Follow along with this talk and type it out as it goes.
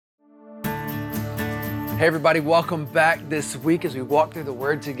Hey everybody, welcome back this week as we walk through the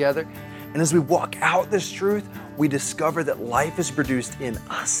Word together. And as we walk out this truth, we discover that life is produced in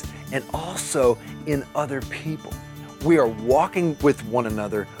us and also in other people. We are walking with one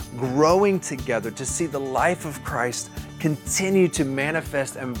another, growing together to see the life of Christ continue to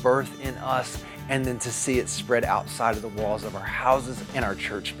manifest and birth in us, and then to see it spread outside of the walls of our houses and our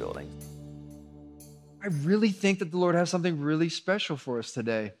church buildings. I really think that the Lord has something really special for us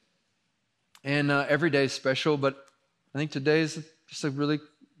today. And every day is special, but I think today is just a really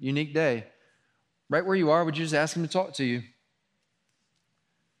unique day. Right where you are, would you just ask Him to talk to you?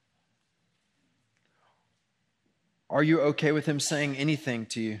 Are you okay with Him saying anything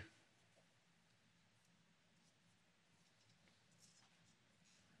to you?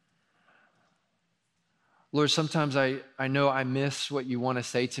 Lord, sometimes I know I miss what you want to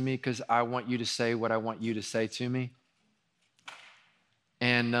say to me because I want you to say what I want you to say to me.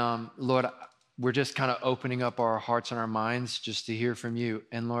 And Lord, we're just kind of opening up our hearts and our minds just to hear from you.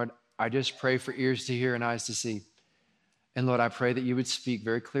 And Lord, I just pray for ears to hear and eyes to see. And Lord, I pray that you would speak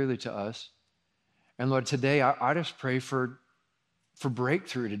very clearly to us. And Lord, today I just pray for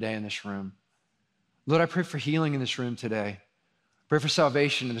breakthrough today in this room. Lord, I pray for healing in this room today. Pray for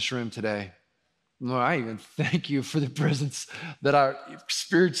salvation in this room today. Lord, I even thank you for the presence that I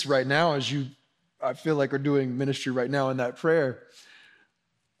experience right now as I feel like are doing ministry right now in that prayer.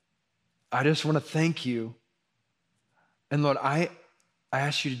 I just want to thank you. And Lord, I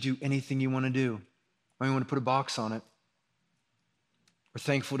ask you to do anything you want to do. I want to put a box on it. We're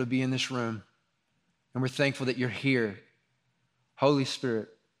thankful to be in this room. And we're thankful that you're here. Holy Spirit,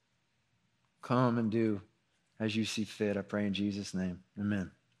 come and do as you see fit. I pray in Jesus' name.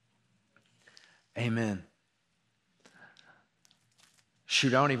 Amen. Amen. Shoot,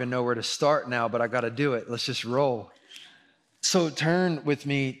 I don't even know where to start now, but I got to do it. Let's just roll. So turn with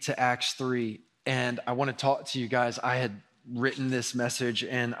me to Acts 3, and I want to talk to you guys. I had written this message,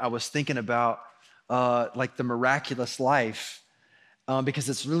 and I was thinking about like the miraculous life, because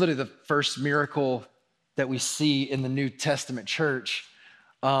it's literally the first miracle that we see in the New Testament church.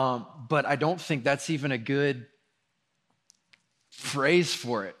 But I don't think that's even a good phrase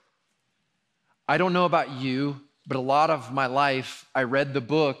for it. I don't know about you, but a lot of my life, I read the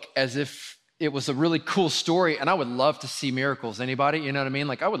book as if it was a really cool story, and I would love to see miracles. Anybody? You know what I mean?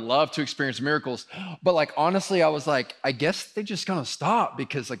 Like, I would love to experience miracles. But like, honestly, I was like, I guess they just gonna stop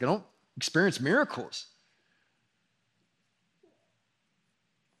because like I don't experience miracles.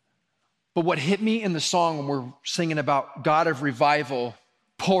 But what hit me in the song when we're singing about God of revival,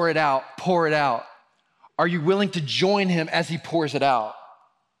 pour it out, pour it out. Are you willing to join Him as He pours it out?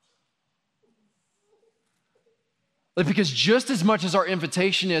 Because just as much as our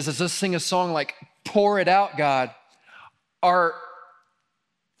invitation is us sing a song like, pour it out, God, our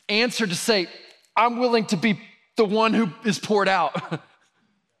answer to say, I'm willing to be the one who is poured out.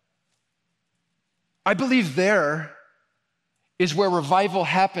 I believe there is where revival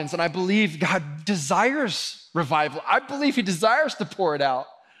happens, and I believe God desires revival. I believe He desires to pour it out.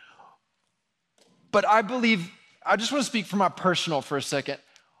 But I believe, I just want to speak from my personal for a second.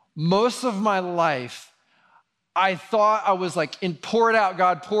 Most of my life, I thought I was like, pour it out,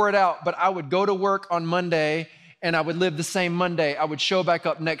 God, pour it out. But I would go to work on Monday and I would live the same Monday. I would show back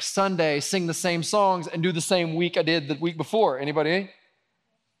up next Sunday, sing the same songs, and do the same week I did the week before. Anybody?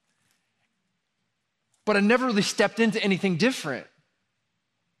 But I never really stepped into anything different.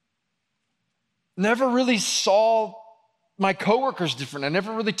 Never really saw my coworkers different. I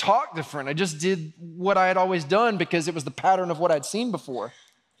never really talked different. I just did what I had always done because it was the pattern of what I'd seen before.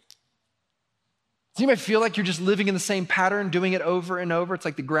 Does anybody feel like you're just living in the same pattern, doing it over and over? It's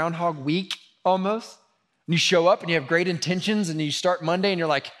like the Groundhog Week almost. And you show up and you have great intentions and you start Monday and you're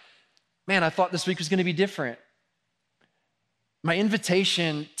like, man, I thought this week was gonna be different. My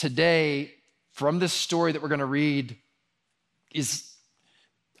invitation today from this story that we're gonna read is,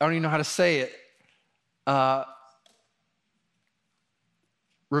 I don't even know how to say it.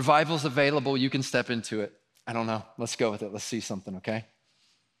 Revival's available, you can step into it. I don't know, let's go with it. Let's see something, okay?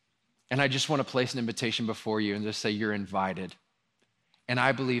 And I just want to place an invitation before you and just say you're invited. And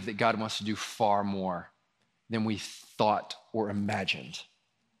I believe that God wants to do far more than we thought or imagined.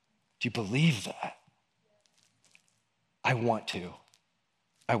 Do you believe that? I want to.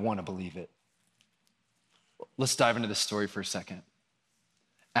 I want to believe it. Let's dive into this story for a second.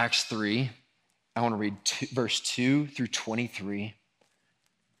 Acts 3, I want to read verse 2 through 23.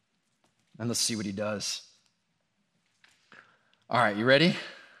 And let's see what he does. All right, you ready?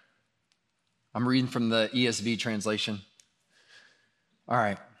 I'm reading from the ESV translation. All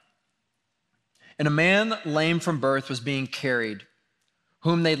right. And a man lame from birth was being carried,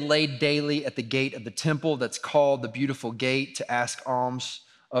 whom they laid daily at the gate of the temple that's called the Beautiful Gate to ask alms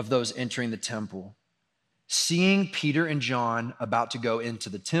of those entering the temple. Seeing Peter and John about to go into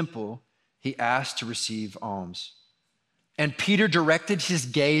the temple, he asked to receive alms. And Peter directed his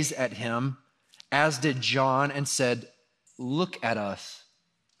gaze at him, as did John, and said, "Look at us."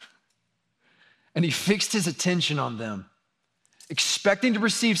 And he fixed his attention on them, expecting to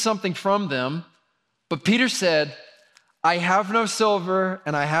receive something from them. But Peter said, "I have no silver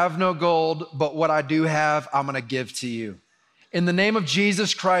and I have no gold, but what I do have, I'm going to give to you. In the name of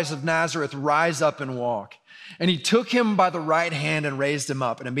Jesus Christ of Nazareth, rise up and walk." And he took him by the right hand and raised him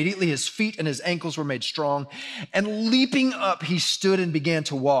up. And immediately his feet and his ankles were made strong. And leaping up, he stood and began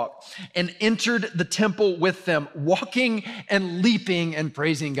to walk and entered the temple with them, walking and leaping and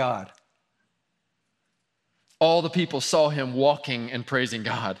praising God. All the people saw him walking and praising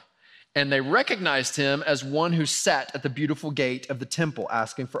God. And they recognized him as one who sat at the beautiful gate of the temple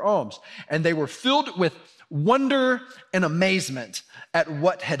asking for alms. And they were filled with wonder and amazement at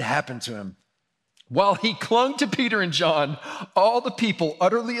what had happened to him. While he clung to Peter and John, all the people,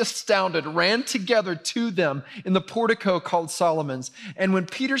 utterly astounded, ran together to them in the portico called Solomon's. And when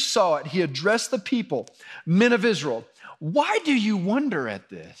Peter saw it, he addressed the people, "Men of Israel, why do you wonder at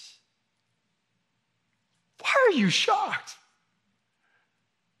this? Why are you shocked?"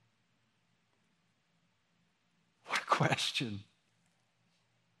 What a question.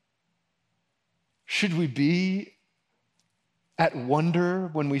 Should we be at wonder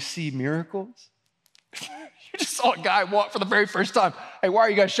when we see miracles? You just saw a guy walk for the very first time. Hey, why are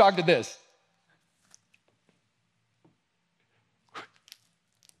you guys shocked at this?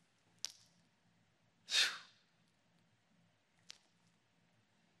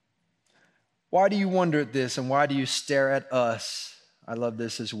 Why do you wonder at this, and why do you stare at us? I love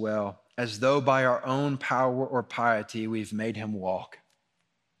this as well. As though by our own power or piety we've made him walk.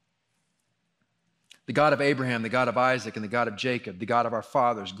 The God of Abraham, the God of Isaac, and the God of Jacob, the God of our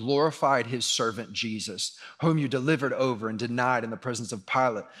fathers, glorified his servant Jesus, whom you delivered over and denied in the presence of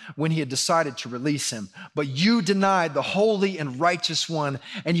Pilate when he had decided to release him. But you denied the holy and righteous one,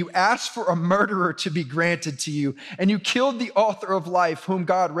 and you asked for a murderer to be granted to you, and you killed the author of life, whom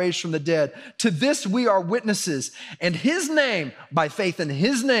God raised from the dead. To this we are witnesses, and his name, by faith in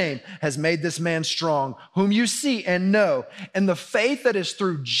his name, has made this man strong, whom you see and know. And the faith that is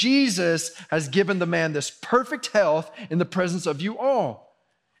through Jesus has given the man this perfect health in the presence of you all.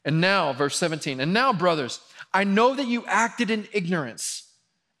 And now, verse 17, and now, brothers, I know that you acted in ignorance,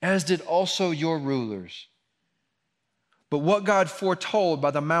 as did also your rulers. But what God foretold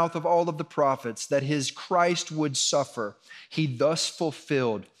by the mouth of all of the prophets, that his Christ would suffer, he thus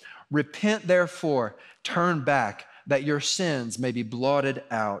fulfilled. Repent, therefore, turn back, that your sins may be blotted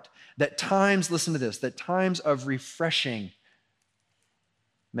out, that times, listen to this, that times of refreshing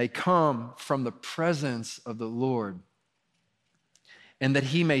may come from the presence of the Lord, and that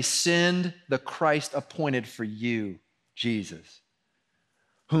he may send the Christ appointed for you, Jesus,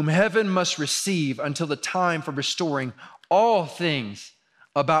 whom heaven must receive until the time for restoring all things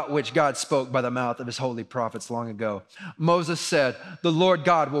about which God spoke by the mouth of his holy prophets long ago. Moses said, "The Lord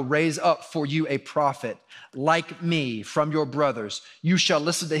God will raise up for you a prophet like me from your brothers. You shall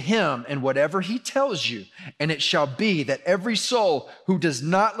listen to him and whatever he tells you. And it shall be that every soul who does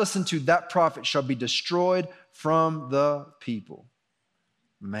not listen to that prophet shall be destroyed from the people."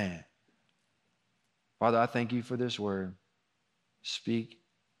 Man. Father, I thank you for this word. Speak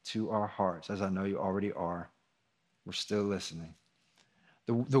to our hearts, as I know you already are. We're still listening.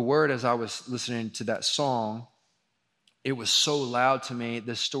 The word, as I was listening to that song, it was so loud to me.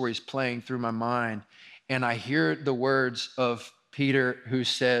 This story's playing through my mind. And I hear the words of Peter, who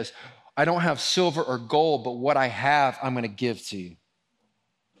says, "I don't have silver or gold, but what I have, I'm going to give to you."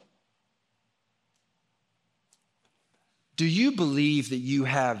 Do you believe that you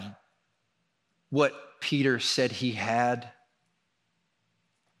have what Peter said he had?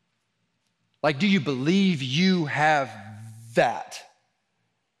 Like, do you believe you have that?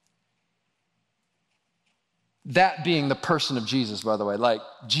 That being the person of Jesus, by the way. Like,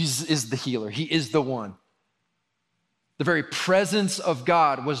 Jesus is the healer. He is the one. The very presence of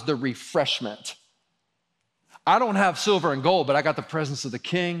God was the refreshment. I don't have silver and gold, but I got the presence of the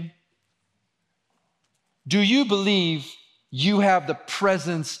King. Do you believe you have the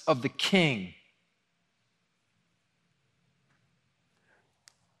presence of the King?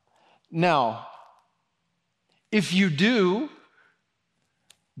 Now, if you do,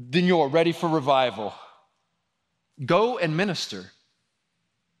 then you're ready for revival. Go and minister.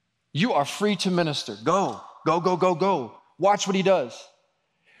 You are free to minister. Go. Watch what he does.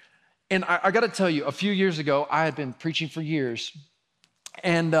 And I got to tell you, a few years ago, I had been preaching for years,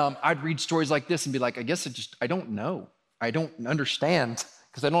 And I'd read stories like this and be like, I don't know. I don't understand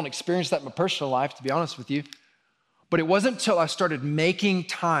because I don't experience that in my personal life, to be honest with you. But it wasn't until I started making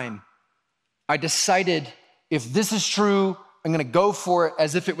time, I decided if this is true, I'm gonna go for it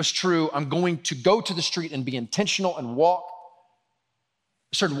as if it was true. I'm going to go to the street and be intentional and walk.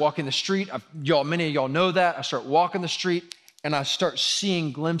 I started walking the street. Many of y'all know that. I start walking the street and I start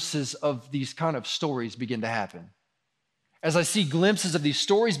seeing glimpses of these kind of stories begin to happen. As I see glimpses of these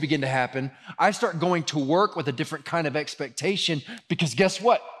stories begin to happen, I start going to work with a different kind of expectation because guess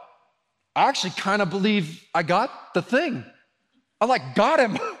what? I actually kind of believe I got the thing. I got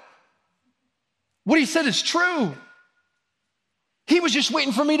him. What he said is true. He was just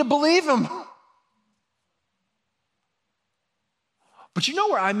waiting for me to believe him. But you know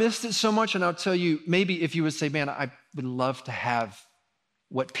where I missed it so much? And I'll tell you, maybe if you would say, man, I would love to have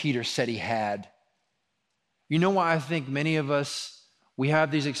what Peter said he had. You know why I think many of us, we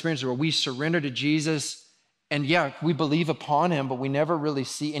have these experiences where we surrender to Jesus and yeah, we believe upon him, but we never really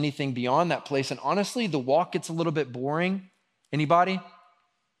see anything beyond that place. And honestly, the walk gets a little bit boring. Anybody?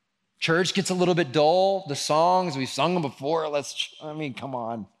 Church gets a little bit dull. The songs, we've sung them before. Come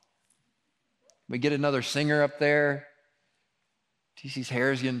on. We get another singer up there. TC's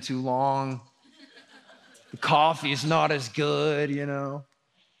hair is getting too long. The coffee is not as good,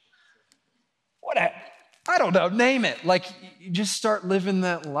 I don't know, name it. You just start living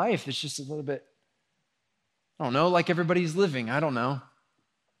that life. It's just a little bit, I don't know, like everybody's living. I don't know.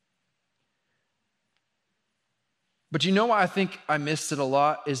 But you know why I think I missed it a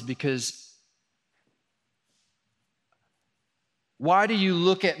lot is because why do you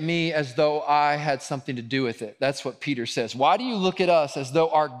look at me as though I had something to do with it? That's what Peter says. Why do you look at us as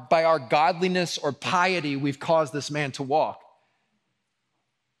though by our godliness or piety we've caused this man to walk?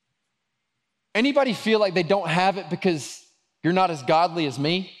 Anybody feel like they don't have it because you're not as godly as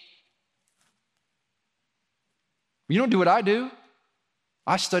me? You don't do what I do.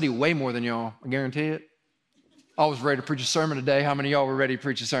 I study way more than y'all, I guarantee it. I was ready to preach a sermon today. How many of y'all were ready to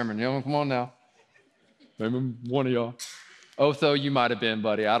preach a sermon? Come on now. Maybe one of y'all. Otho, you might have been,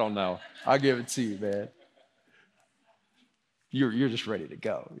 buddy. I don't know. I'll give it to you, man. You're just ready to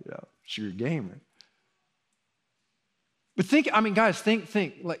go, You're a gamer. But guys, think,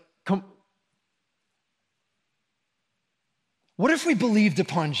 come. What if we believed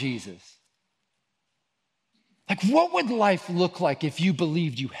upon Jesus? What would life look like if you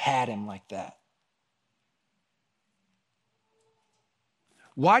believed you had him like that?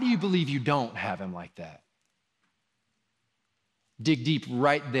 Why do you believe you don't have him like that? Dig deep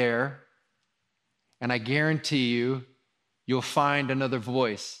right there, and I guarantee you'll find another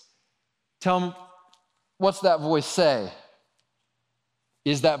voice. Tell them, what's that voice say?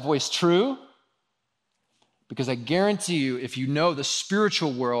 Is that voice true? Because I guarantee you, if you know the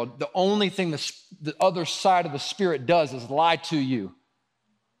spiritual world, the only thing the other side of the spirit does is lie to you.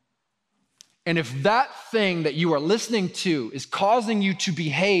 And if that thing that you are listening to is causing you to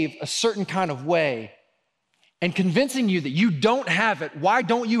behave a certain kind of way and convincing you that you don't have it, why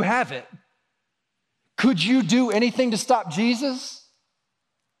don't you have it? Could you do anything to stop Jesus?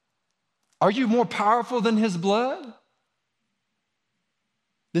 Are you more powerful than his blood?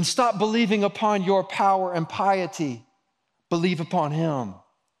 Then stop believing upon your power and piety. Believe upon him.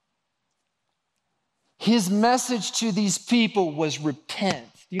 His message to these people was repent.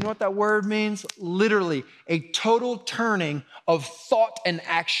 Do you know what that word means? Literally, a total turning of thought and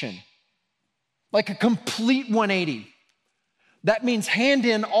action. Like a complete 180. That means hand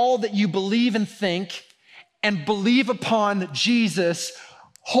in all that you believe and think and believe upon Jesus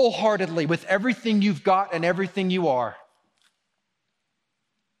wholeheartedly with everything you've got and everything you are.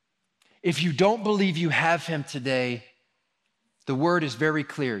 If you don't believe you have him today, the word is very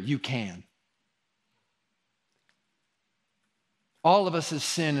clear. You can. All of us have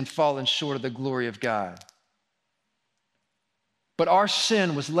sinned and fallen short of the glory of God. But our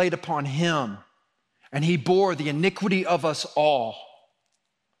sin was laid upon him, and he bore the iniquity of us all.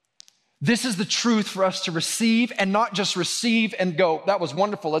 This is the truth for us to receive, and not just receive and go, that was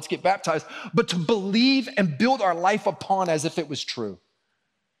wonderful, let's get baptized, but to believe and build our life upon as if it was true.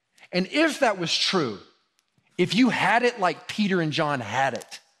 And if that was true, if you had it like Peter and John had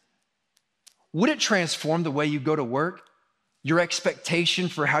it, would it transform the way you go to work? Your expectation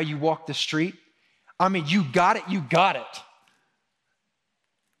for how you walk the street? You got it, you got it.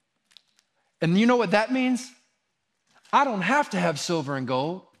 And you know what that means? I don't have to have silver and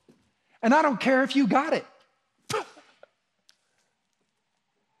gold, and I don't care if you got it.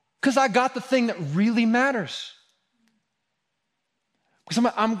 Because I got the thing that really matters.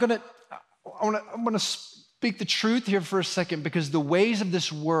 Because I'm gonna speak the truth here for a second, because the ways of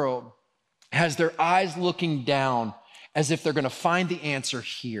this world has their eyes looking down as if they're going to find the answer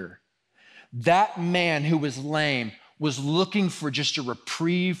here. That man who was lame was looking for just a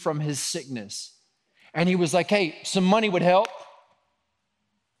reprieve from his sickness. And he was like, hey, some money would help.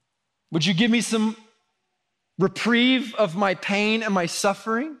 Would you give me some reprieve of my pain and my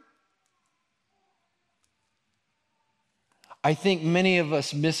suffering? I think many of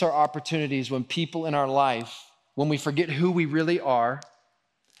us miss our opportunities when people in our life, when we forget who we really are,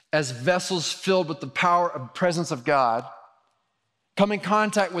 as vessels filled with the power and presence of God, come in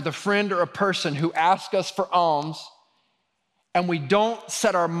contact with a friend or a person who asks us for alms, and we don't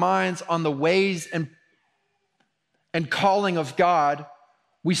set our minds on the ways and calling of God.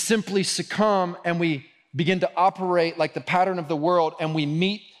 We simply succumb and we begin to operate like the pattern of the world, and we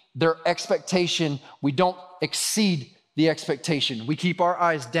meet their expectation. We don't exceed the expectation. We keep our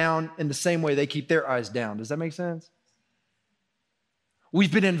eyes down in the same way they keep their eyes down. Does that make sense?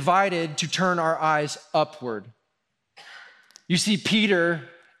 We've been invited to turn our eyes upward. You see, Peter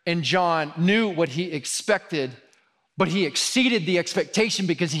and John knew what he expected, but he exceeded the expectation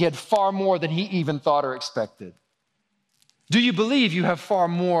because he had far more than he even thought or expected. Do you believe you have far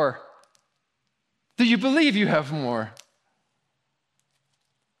more? Do you believe you have more?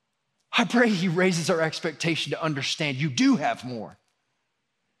 I pray he raises our expectation to understand you do have more.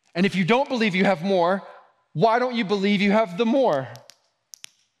 And if you don't believe you have more, why don't you believe you have the more?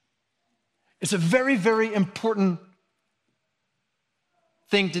 It's a very, very important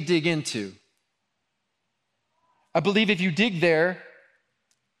thing to dig into. I believe if you dig there,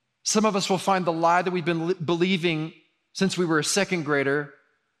 some of us will find the lie that we've been believing since we were a second grader,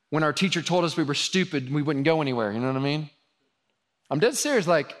 when our teacher told us we were stupid and we wouldn't go anywhere. You know what I mean? I'm dead serious.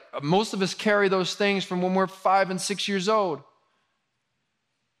 Like, most of us carry those things from when we're 5 and 6 years old.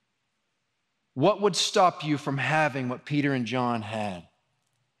 What would stop you from having what Peter and John had?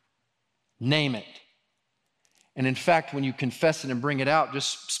 Name it. And in fact, when you confess it and bring it out,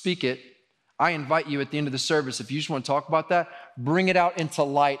 just speak it. I invite you at the end of the service, if you just want to talk about that, bring it out into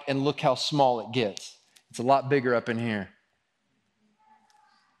light and look how small it gets. It's a lot bigger up in here.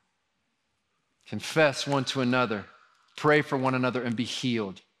 Confess one to another. Pray for one another and be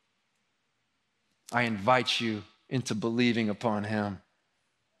healed. I invite you into believing upon him.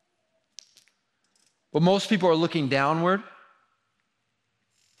 But most people are looking downward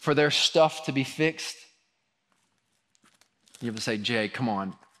for their stuff to be fixed. You ever say, Jay, come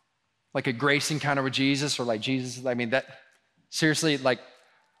on. Like a grace encounter with Jesus, or like Jesus, I mean, that, seriously, like,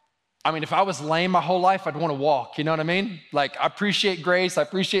 I mean, if I was lame my whole life, I'd want to walk, you know what I mean? Like, I appreciate grace, I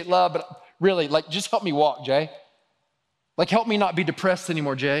appreciate love, but really, like, just help me walk, Jay. Like, help me not be depressed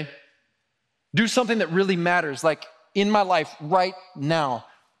anymore, Jay. Do something that really matters, like, in my life right now.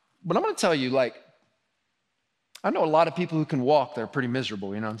 But I'm going to tell you, like, I know a lot of people who can walk, they're pretty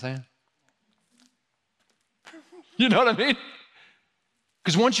miserable, you know what I'm saying? You know what I mean?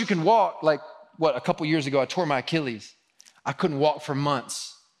 Because once you can walk, like, a couple years ago, I tore my Achilles. I couldn't walk for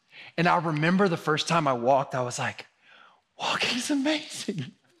months. And I remember the first time I walked, I was like, walking is amazing.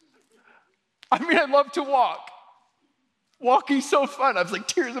 I mean, I love to walk. Walking's so fun. I was like,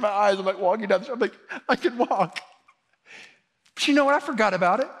 tears in my eyes. I'm like walking down the street. I'm like, I can walk. But you know what? I forgot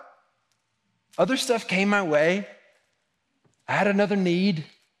about it. Other stuff came my way. I had another need.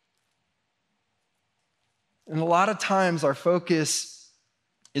 And a lot of times our focus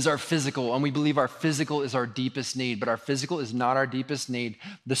is our physical, and we believe our physical is our deepest need, but our physical is not our deepest need.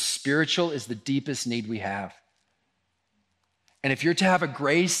 The spiritual is the deepest need we have. And if you're to have a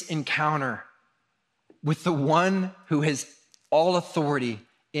grace encounter with the one who has all authority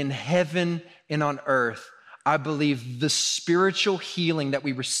in heaven and on earth, I believe the spiritual healing that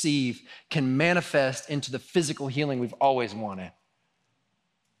we receive can manifest into the physical healing we've always wanted.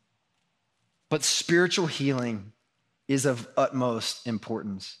 But spiritual healing is of utmost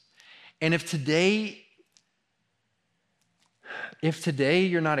importance. And if today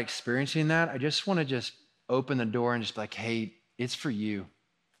you're not experiencing that, I just want to just open the door and just be like, hey, it's for you.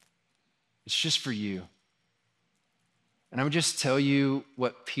 It's just for you. And I would just tell you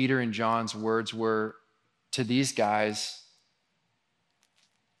what Peter and John's words were to these guys.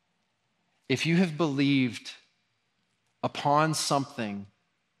 If you have believed upon something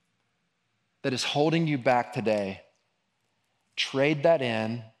that is holding you back today, trade that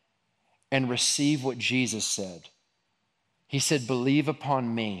in and receive what Jesus said. He said, believe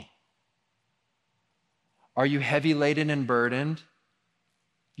upon me. Are you heavy laden and burdened?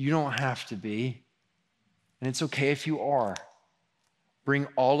 You don't have to be. And it's okay if you are. Bring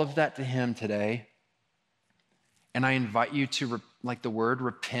all of that to him today. And I invite you to, like the word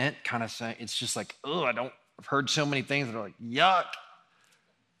repent, kind of say, it's just like, oh, I don't I've heard so many things that are like, yuck.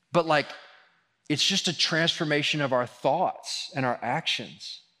 But like, it's just a transformation of our thoughts and our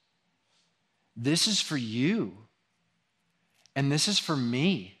actions. This is for you, and this is for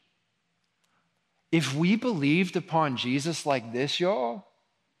me. If we believed upon Jesus like this, y'all,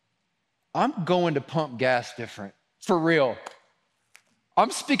 I'm going to pump gas different, for real.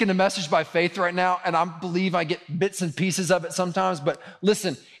 I'm speaking a message by faith right now, and I believe I get bits and pieces of it sometimes, but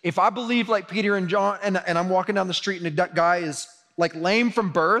listen, if I believe like Peter and John, and I'm walking down the street and a guy is like lame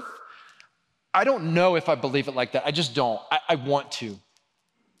from birth, I don't know if I believe it like that. I just don't. I want to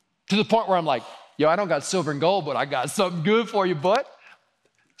the point where I'm like, yo, I don't got silver and gold, but I got something good for you, bud.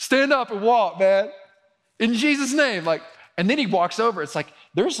 Stand up and walk, man. In Jesus' name. Like, and then he walks over. It's like,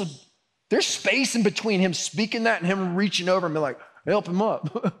 there's space in between him speaking that and him reaching over and be like, help him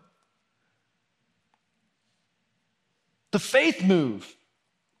up. The faith move.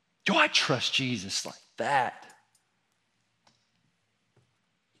 Do I trust Jesus like that?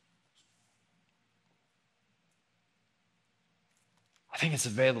 I think it's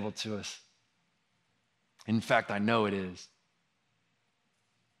available to us. In fact, I know it is.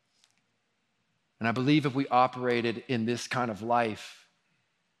 And I believe if we operated in this kind of life,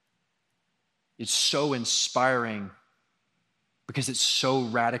 it's so inspiring because it's so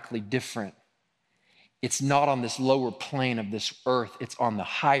radically different. It's not on this lower plane of this earth, it's on the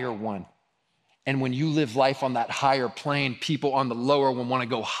higher one. And when you live life on that higher plane, people on the lower one want to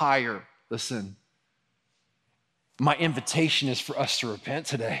go higher. Listen, my invitation is for us to repent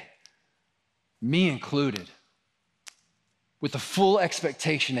today, me included, with the full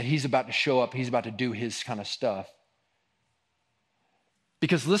expectation that he's about to show up, he's about to do his kind of stuff.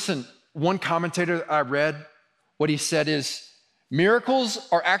 Because listen, one commentator I read, what he said is, miracles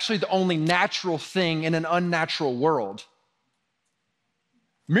are actually the only natural thing in an unnatural world.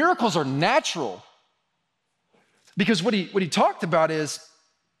 Miracles are natural. Because what he talked about is,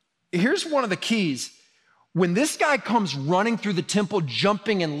 here's one of the keys. When this guy comes running through the temple,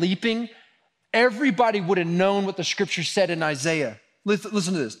 jumping and leaping, everybody would have known what the scripture said in Isaiah. Listen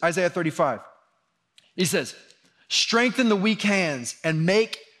to this, Isaiah 35. He says, strengthen the weak hands and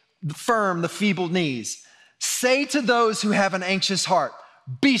make firm the feeble knees. Say to those who have an anxious heart,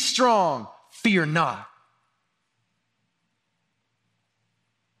 be strong, fear not.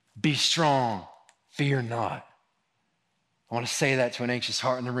 Be strong, fear not. I want to say that to an anxious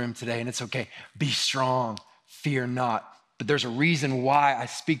heart in the room today, and it's okay. Be strong, fear not. But there's a reason why I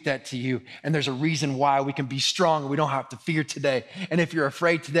speak that to you, and there's a reason why we can be strong and we don't have to fear today. And if you're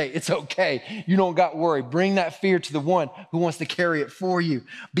afraid today, it's okay. You don't got to worry. Bring that fear to the one who wants to carry it for you.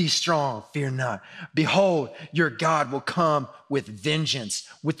 Be strong, fear not. Behold, your God will come with vengeance,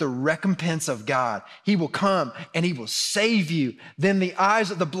 with the recompense of God. He will come and he will save you. Then the eyes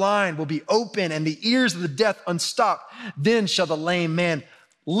of the blind will be open and the ears of the deaf unstopped. Then shall the lame man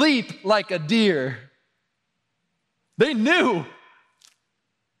leap like a deer. They knew.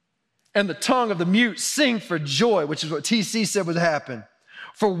 And the tongue of the mute sing for joy, which is what TC said would happen.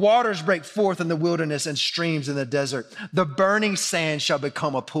 For waters break forth in the wilderness and streams in the desert. The burning sand shall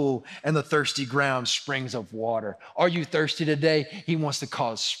become a pool and the thirsty ground springs of water. Are you thirsty today? He wants to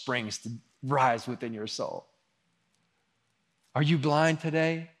cause springs to rise within your soul. Are you blind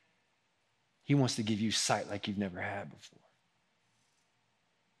today? He wants to give you sight like you've never had before.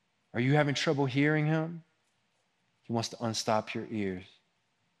 Are you having trouble hearing him? He wants to unstop your ears.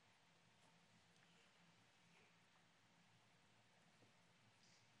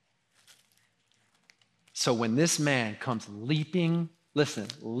 So when this man comes leaping, listen,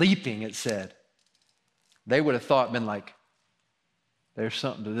 leaping, it said, they would have thought, been like, there's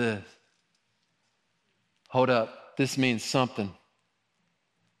something to this. Hold up, this means something.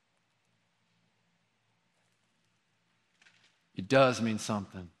 It does mean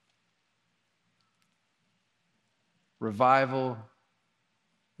something. Revival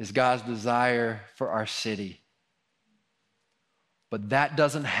is God's desire for our city. But that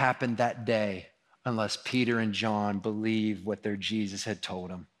doesn't happen that day unless Peter and John believe what their Jesus had told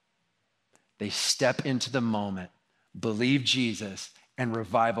them. They step into the moment, believe Jesus, and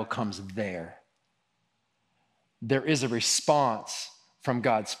revival comes there. There is a response from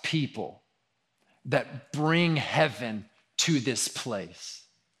God's people that bring heaven to this place.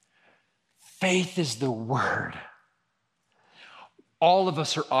 Faith is the word. All of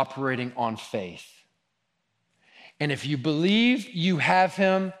us are operating on faith. And if you believe you have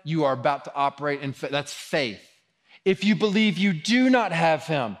him, you are about to operate in faith. That's faith. If you believe you do not have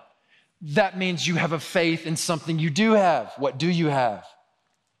him, that means you have a faith in something you do have. What do you have?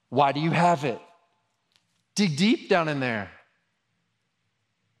 Why do you have it? Dig deep down in there.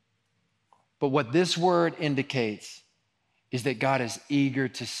 But what this word indicates is that God is eager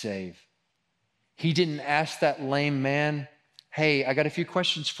to save. He didn't ask that lame man, hey, I got a few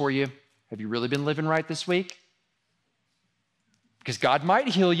questions for you. Have you really been living right this week? Because God might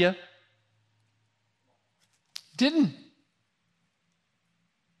heal you. Didn't.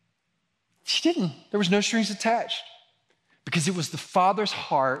 He didn't. There was no strings attached. Because it was the Father's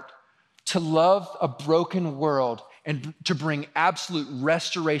heart to love a broken world and to bring absolute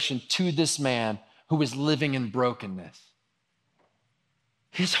restoration to this man who was living in brokenness.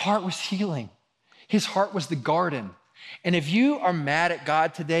 His heart was healing. His heart was the garden. And if you are mad at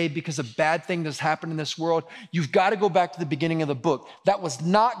God today because a bad thing that's happened in this world, you've got to go back to the beginning of the book. That was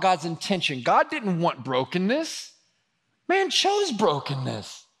not God's intention. God didn't want brokenness. Man chose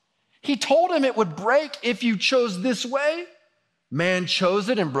brokenness. He told him it would break if you chose this way. Man chose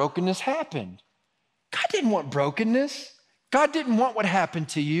it and brokenness happened. God didn't want brokenness. God didn't want what happened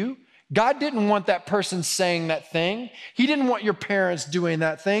to you. God didn't want that person saying that thing. He didn't want your parents doing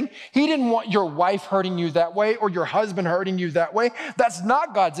that thing. He didn't want your wife hurting you that way or your husband hurting you that way. That's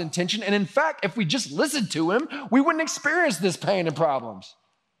not God's intention. And in fact, if we just listened to him, we wouldn't experience this pain and problems.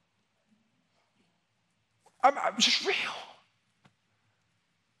 I'm just real.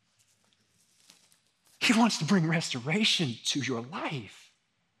 He wants to bring restoration to your life.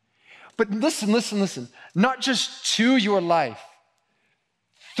 But listen. Not just to your life,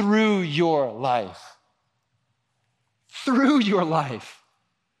 through your life. Through your life.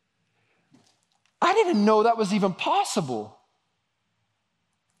 I didn't know that was even possible.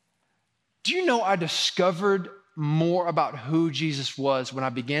 Do you know I discovered more about who Jesus was when I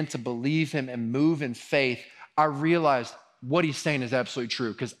began to believe him and move in faith? I realized what he's saying is absolutely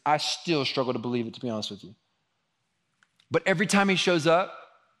true because I still struggle to believe it, to be honest with you. But every time he shows up,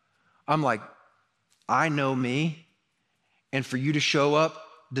 I'm like, I know me, and for you to show up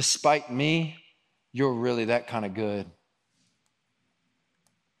despite me, you're really that kind of good.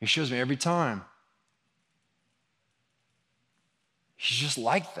 He shows me every time. He's just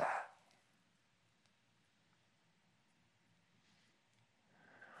like that.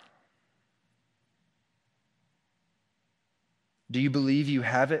 Do you believe you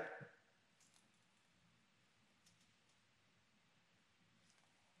have it?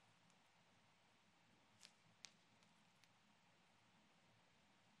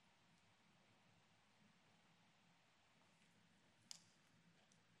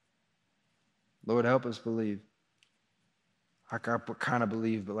 Lord, help us believe. I kind of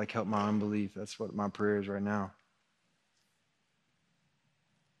believe, but like help my unbelief. That's what my prayer is right now.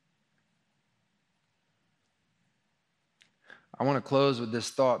 I want to close with this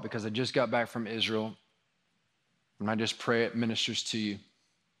thought because I just got back from Israel, and I just pray it ministers to you.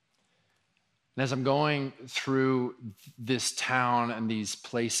 And as I'm going through this town and these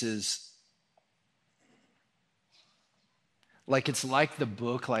places, it's like the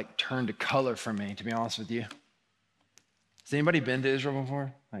book turned to color for me, to be honest with you. Has anybody been to Israel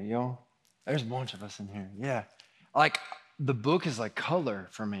before? Y'all? There's a bunch of us in here. Yeah. The book is like color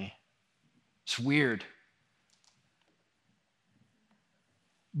for me. It's weird.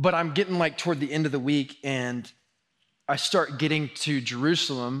 But I'm getting toward the end of the week and I start getting to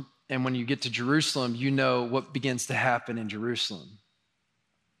Jerusalem. And when you get to Jerusalem, you know what begins to happen in Jerusalem.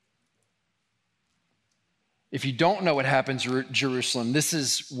 If you don't know what happens in Jerusalem, this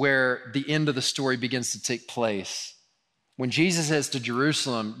is where the end of the story begins to take place. When Jesus heads to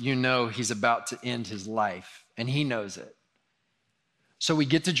Jerusalem, you know he's about to end his life, and he knows it. So we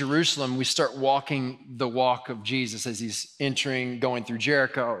get to Jerusalem, we start walking the walk of Jesus as he's going through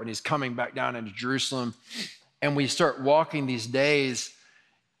Jericho, and he's coming back down into Jerusalem. And we start walking these days,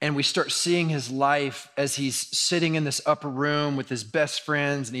 and we start seeing his life as he's sitting in this upper room with his best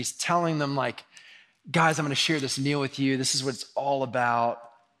friends, and he's telling them guys, I'm going to share this meal with you. This is what it's all about.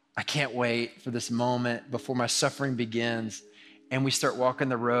 I can't wait for this moment before my suffering begins. And we start walking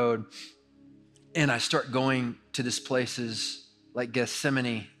the road, and I start going to these places like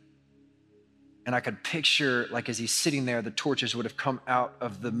Gethsemane. And I could picture, as he's sitting there, the torches would have come out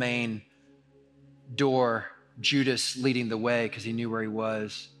of the main door, Judas leading the way because he knew where he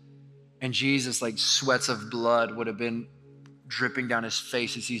was. And Jesus, sweats of blood would have been dripping down his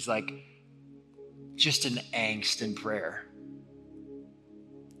face as he's just in angst in prayer.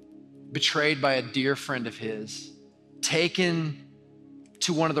 Betrayed by a dear friend of his, taken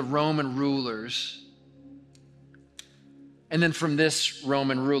to one of the Roman rulers, and then from this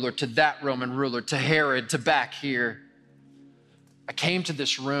Roman ruler to that Roman ruler to Herod to back here. I came to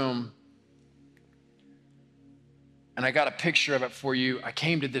this room, and I got a picture of it for you. I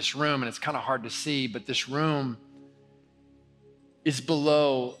came to this room, and it's kind of hard to see, but this room is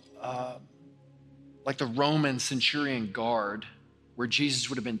below like the Roman centurion guard, where Jesus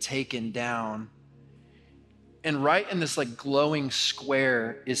would have been taken down. And right in this like glowing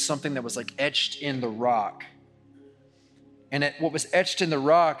square is something that was like etched in the rock. And what was etched in the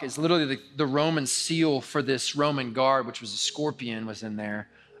rock is literally the Roman seal for this Roman guard, which was a scorpion, was in there.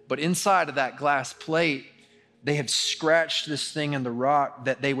 But inside of that glass plate, they had scratched this thing in the rock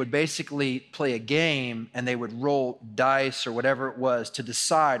that they would basically play a game and they would roll dice or whatever it was to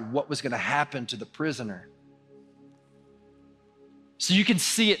decide what was going to happen to the prisoner. So you can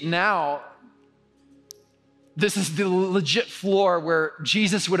see it now. This is the legit floor where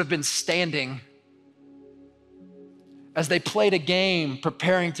Jesus would have been standing as they played a game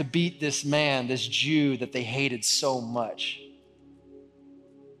preparing to beat this man, this Jew that they hated so much.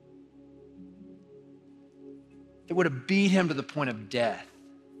 They would have beat him to the point of death.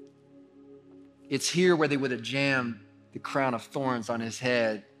 It's here where they would have jammed the crown of thorns on his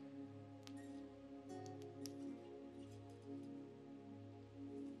head.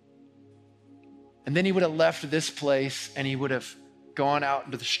 And then he would have left this place and he would have gone out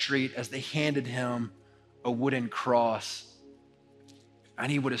into the street as they handed him a wooden cross.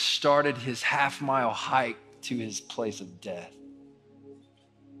 And he would have started his half-mile hike to his place of death.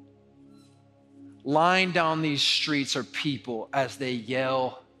 Lying down these streets are people as they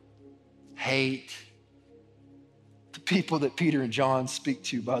yell, hate. The people that Peter and John speak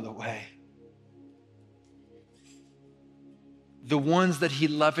to, by the way. The ones that he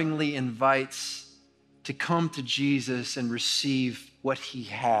lovingly invites to come to Jesus and receive what he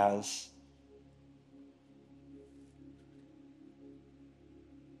has.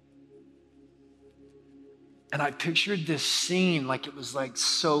 And I pictured this scene like it was like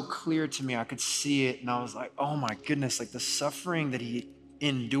so clear to me. I could see it and I was like, oh my goodness, like the suffering that he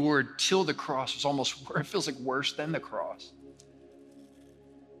endured till the cross was almost, it feels like worse than the cross.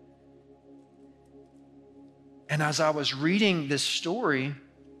 And as I was reading this story,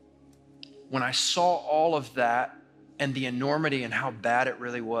 when I saw all of that and the enormity and how bad it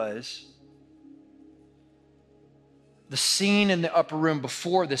really was, the scene in the upper room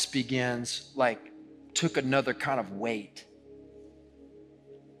before this begins, like, took another kind of weight.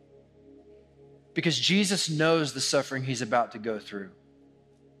 Because Jesus knows the suffering he's about to go through.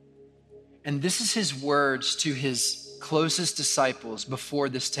 And this is his words to his closest disciples before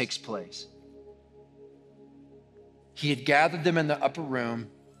this takes place. He had gathered them in the upper room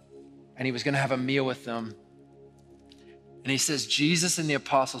and he was going to have a meal with them. And he says, Jesus and the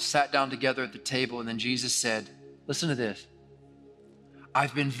apostles sat down together at the table, and then Jesus said, listen to this.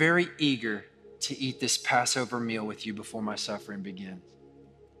 I've been very eager to eat this Passover meal with you before my suffering begins.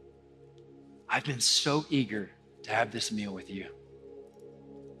 I've been so eager to have this meal with you.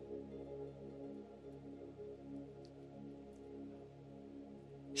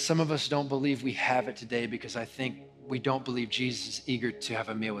 Some of us don't believe we have it today because I think we don't believe Jesus is eager to have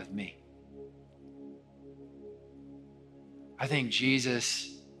a meal with me. I think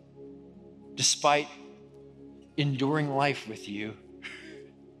Jesus, despite enduring life with you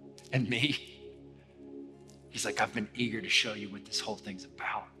and me, he's like, I've been eager to show you what this whole thing's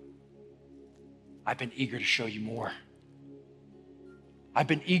about. I've been eager to show you more. I've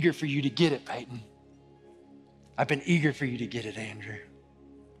been eager for you to get it, Peyton. I've been eager for you to get it, Andrew.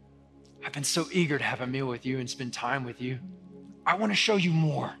 I've been so eager to have a meal with you and spend time with you. I want to show you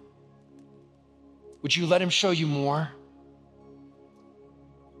more. Would you let him show you more?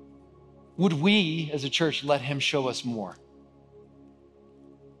 Would we, as a church, let him show us more?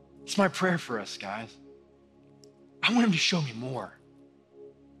 It's my prayer for us, guys. I want him to show me more.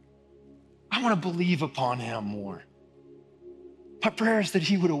 I want to believe upon him more. My prayer is that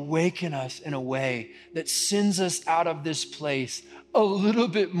he would awaken us in a way that sends us out of this place a little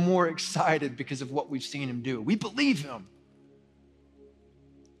bit more excited because of what we've seen him do. We believe him.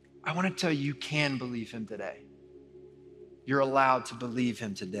 I want to tell you, you can believe him today. You're allowed to believe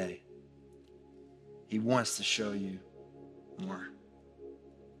him today. He wants to show you more.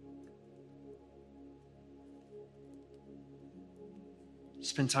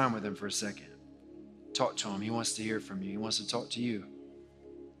 Spend time with him for a second. Talk to him. He wants to hear from you. He wants to talk to you.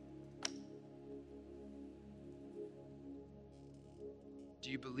 Do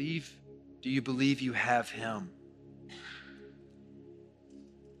you believe? Do you believe you have him?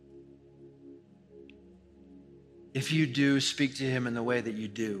 If you do, speak to him in the way that you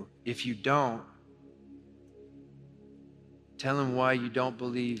do. If you don't, tell him why you don't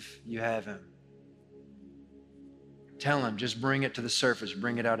believe you have him. Tell him, just bring it to the surface,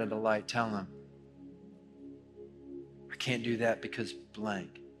 bring it out into light. Tell him, I can't do that because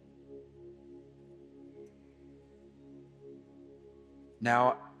blank.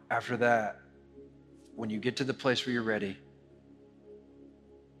 Now, after that, when you get to the place where you're ready,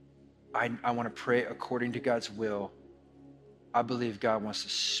 I want to pray according to God's will. I believe God wants to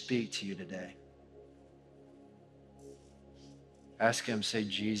speak to you today. Ask him, say,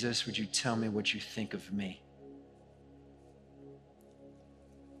 Jesus, would you tell me what you think of me?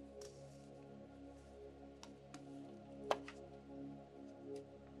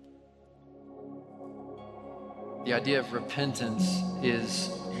 The idea of repentance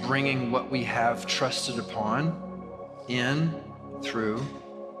is bringing what we have trusted upon in, through,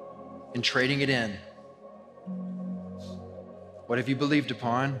 and trading it in. What have you believed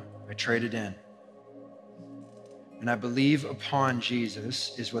upon? I trade it in. And I believe upon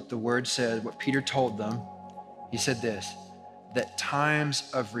Jesus is what the word said, what Peter told them. He said this, that times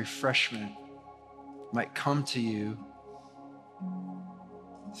of refreshment might come to you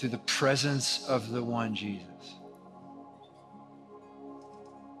through the presence of the one Jesus.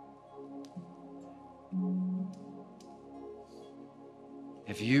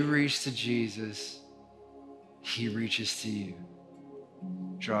 If you reach to Jesus, he reaches to you.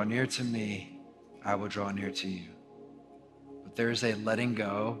 Draw near to me, I will draw near to you. But there is a letting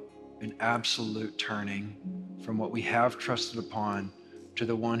go, an absolute turning from what we have trusted upon to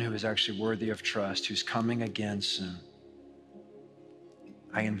the one who is actually worthy of trust, who's coming again soon.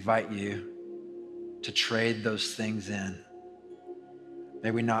 I invite you to trade those things in. May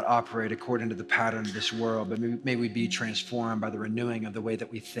we not operate according to the pattern of this world, but may we be transformed by the renewing of the way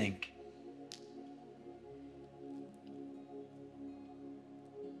that we think.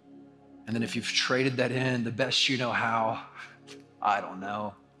 And then if you've traded that in the best you know how, I don't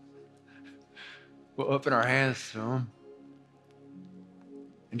know, we'll open our hands to him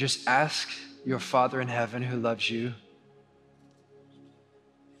and just ask your Father in heaven who loves you,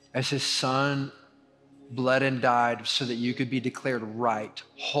 as his son bled and died so that you could be declared right,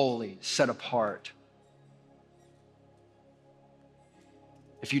 holy, set apart.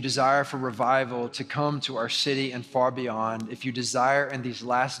 If you desire for revival to come to our city and far beyond, if you desire in these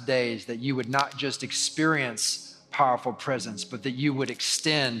last days that you would not just experience powerful presence, but that you would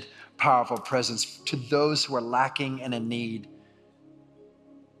extend powerful presence to those who are lacking and in need,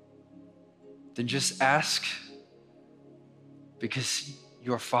 then just ask, because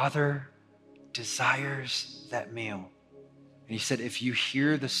your Father desires that meal. And he said, if you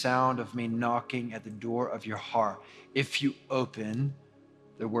hear the sound of me knocking at the door of your heart, if you open,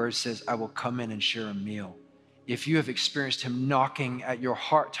 the word says, I will come in and share a meal. If you have experienced him knocking at your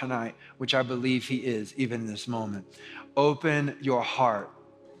heart tonight, which I believe he is, even in this moment, open your heart.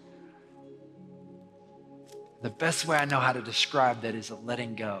 The best way I know how to describe that is a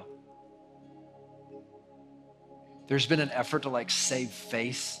letting go. There's been an effort to save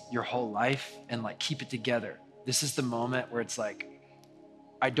face your whole life and keep it together. This is the moment where it's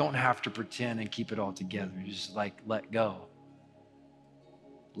I don't have to pretend and keep it all together. You just let go.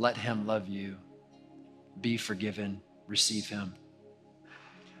 Let him love you. Be forgiven. Receive him.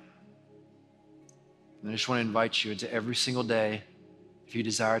 And I just want to invite you into every single day, if you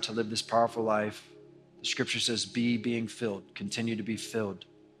desire to live this powerful life, the scripture says, being filled, continue to be filled.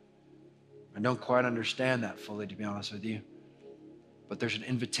 I don't quite understand that fully, to be honest with you, but there's an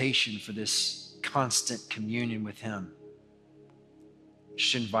invitation for this constant communion with him. I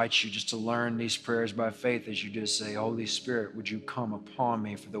just invite you just to learn these prayers by faith as you just say, Holy Spirit, would you come upon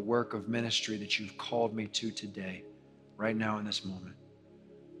me for the work of ministry that you've called me to today, right now in this moment.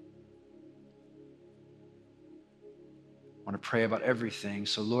 I want to pray about everything.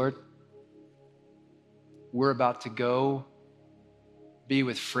 So Lord, we're about to go be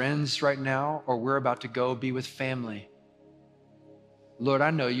with friends right now, or we're about to go be with family. Lord,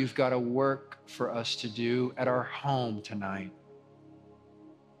 I know you've got a work for us to do at our home tonight.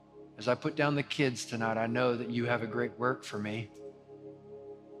 As I put down the kids tonight, I know that you have a great work for me.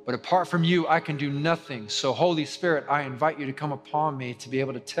 But apart from you, I can do nothing. So Holy Spirit, I invite you to come upon me to be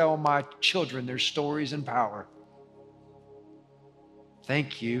able to tell my children their stories and power.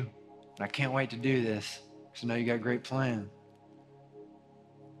 Thank you. And I can't wait to do this because I know you got a great plan.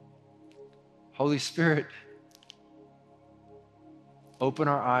 Holy Spirit, open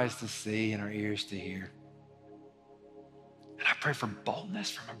our eyes to see and our ears to hear. And I pray for boldness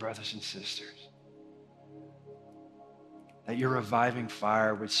for my brothers and sisters. That your reviving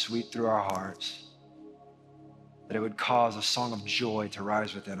fire would sweep through our hearts. That it would cause a song of joy to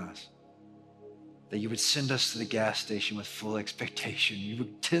rise within us. That you would send us to the gas station with full expectation. You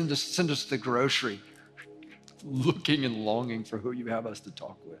would send us to the grocery looking and longing for who you have us to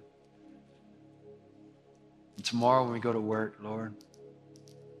talk with. And tomorrow when we go to work, Lord,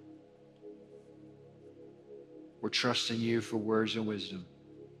 we're trusting you for words and wisdom.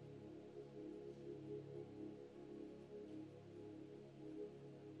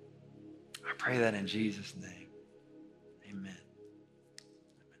 I pray that in Jesus' name.